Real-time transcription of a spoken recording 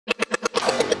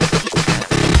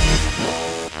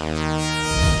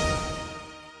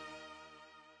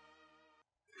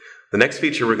The next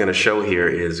feature we're going to show here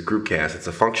is Groupcast. It's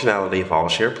a functionality of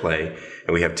AllShare Play,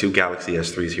 and we have two Galaxy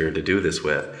S3s here to do this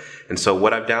with. And so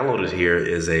what I've downloaded here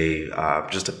is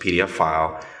just a PDF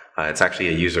file. It's actually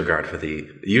a user guide for the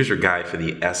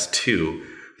S2,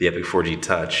 the Epic 4G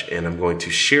Touch, and I'm going to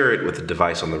share it with the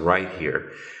device on the right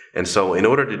here. And so in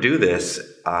order to do this,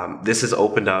 this is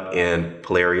opened up in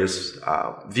Polaria's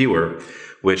viewer,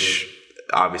 which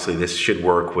obviously this should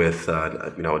work with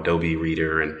Adobe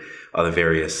Reader and other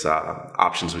various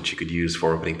options which you could use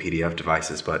for opening PDF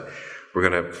devices. But we're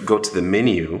going to go to the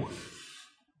menu,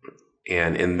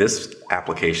 and in this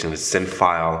application it's Send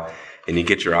File, and you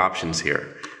get your options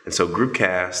here. And so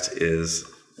Groupcast is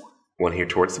one here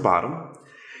towards the bottom.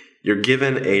 You're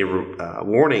given a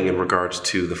warning in regards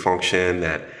to the function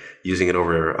that using it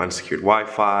over unsecured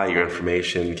Wi-Fi, your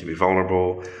information can be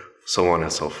vulnerable, so on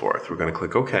and so forth. We're going to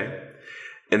click OK.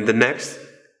 And the next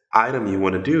item you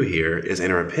want to do here is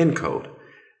enter a PIN code.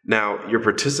 Now, your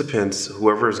participants,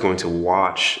 whoever is going to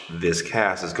watch this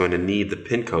cast, is going to need the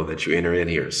PIN code that you enter in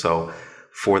here. So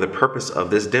for the purpose of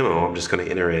this demo, I'm just going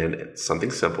to enter in something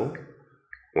simple.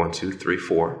 1, 2, 3,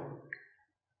 4.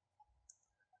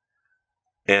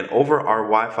 And over our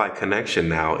Wi-Fi connection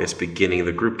now, it's beginning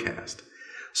the Groupcast.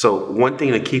 So one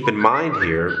thing to keep in mind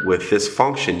here with this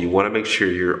function, you want to make sure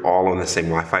you're all on the same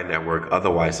Wi-Fi network,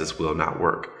 otherwise this will not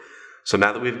work. So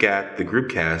now that we've got the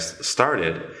Groupcast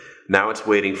started, now it's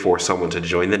waiting for someone to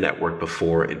join the network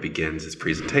before it begins its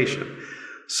presentation.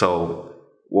 So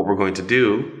what we're going to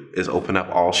do is open up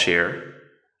AllShare,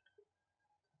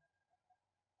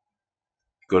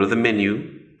 go to the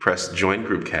menu, press Join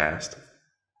Groupcast.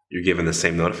 You're given the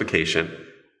same notification,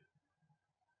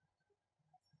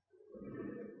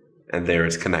 and there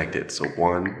it's connected. So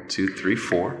 1, 2, 3,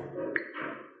 4.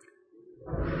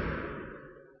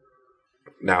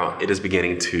 Now it is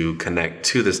beginning to connect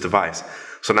to this device.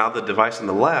 So now the device on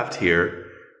the left here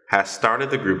has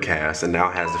started the Groupcast and now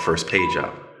has the first page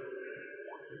up.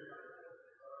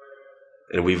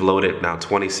 And we've loaded now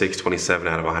 27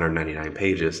 out of 199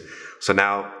 pages. So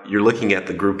now you're looking at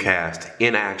the Groupcast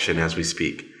in action as we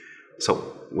speak. So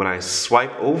when I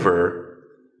swipe over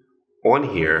on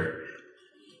here,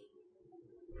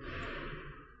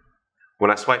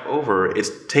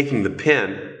 it's taking the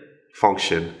pen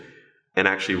function and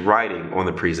actually writing on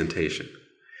the presentation.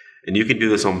 And you can do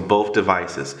this on both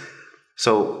devices.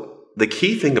 So the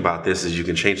key thing about this is you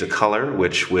can change the color,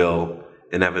 which will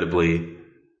inevitably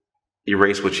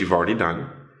erase what you've already done,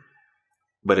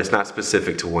 but it's not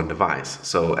specific to one device.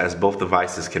 So as both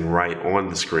devices can write on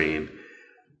the screen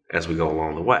as we go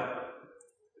along the way.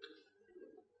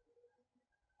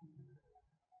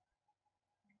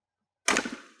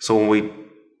 So when we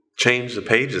change the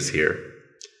pages here,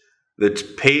 the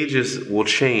pages will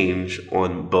change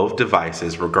on both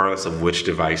devices regardless of which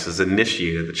device has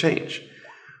initiated the change.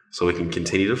 So we can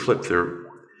continue to flip through,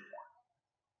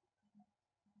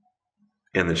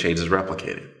 and the change is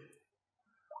replicated.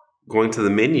 Going to the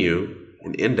menu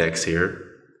and index here,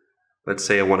 let's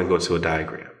say I want to go to a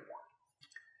diagram.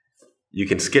 You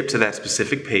can skip to that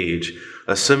specific page,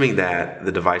 assuming that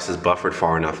the device is buffered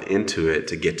far enough into it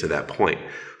to get to that point.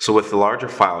 So with the larger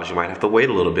files, you might have to wait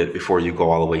a little bit before you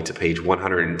go all the way to page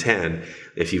 110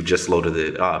 if you've just loaded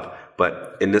it up.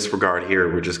 But in this regard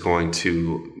here, we're just going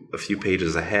to a few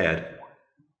pages ahead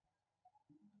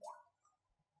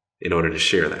in order to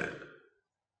share that.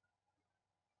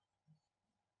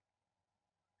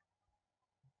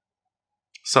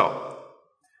 So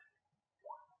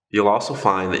you'll also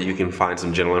find that you can find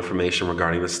some general information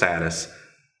regarding the status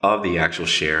of the actual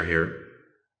share here.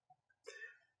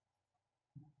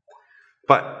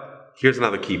 But here's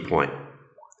another key point.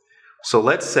 So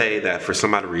let's say that for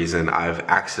some odd reason I've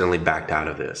accidentally backed out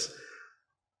of this.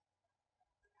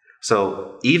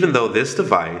 So even though this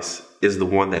device is the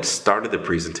one that started the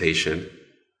presentation,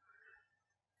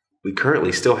 we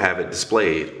currently still have it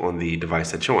displayed on the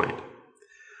device that joined.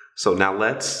 So now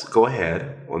let's go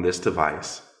ahead on this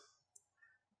device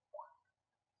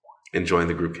and join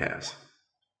the Groupcast.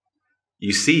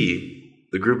 You see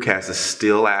the Groupcast is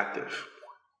still active.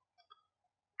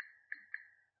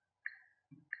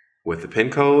 With the PIN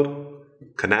code,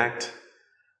 connect,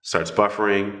 starts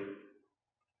buffering,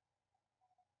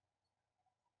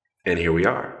 and here we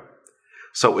are.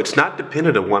 So it's not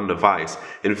dependent on one device.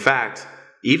 In fact,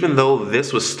 even though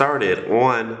this was started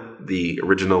on the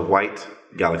original white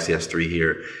Galaxy S3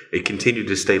 here, it continued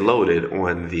to stay loaded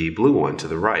on the blue one to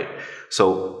the right.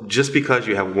 So just because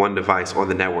you have one device on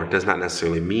the network does not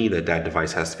necessarily mean that that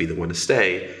device has to be the one to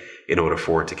stay in order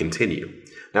for it to continue.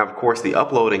 Now, of course, the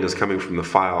uploading is coming from the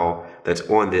file that's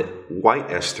on the white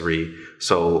S3.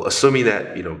 So assuming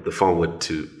that the phone would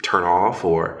to turn off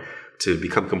or to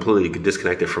become completely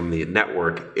disconnected from the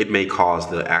network, it may cause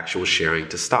the actual sharing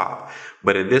to stop.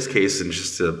 But in this case, in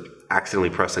just accidentally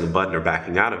pressing a button or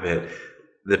backing out of it,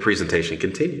 the presentation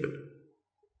continued.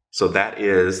 So that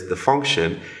is the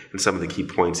function and some of the key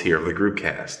points here of the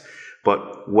Groupcast.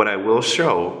 But what I will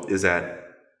show is that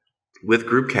with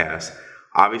Groupcast,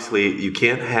 obviously you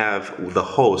can't have the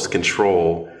host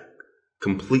control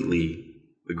completely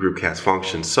the Groupcast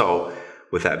function. So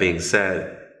with that being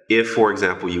said, if, for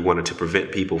example, you wanted to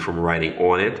prevent people from writing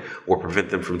on it or prevent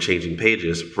them from changing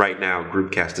pages, right now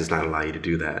Groupcast does not allow you to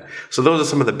do that. So those are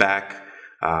some of the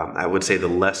I would say the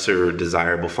lesser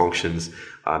desirable functions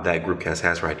that Groupcast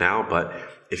has right now. But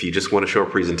if you just want to show a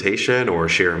presentation or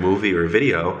share a movie or a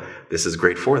video, this is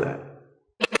great for that.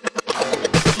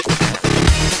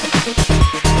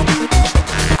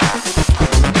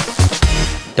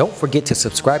 Don't forget to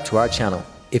subscribe to our channel.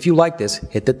 If you like this,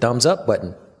 hit the thumbs up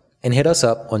button and hit us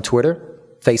up on Twitter,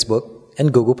 Facebook,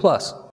 and Google+.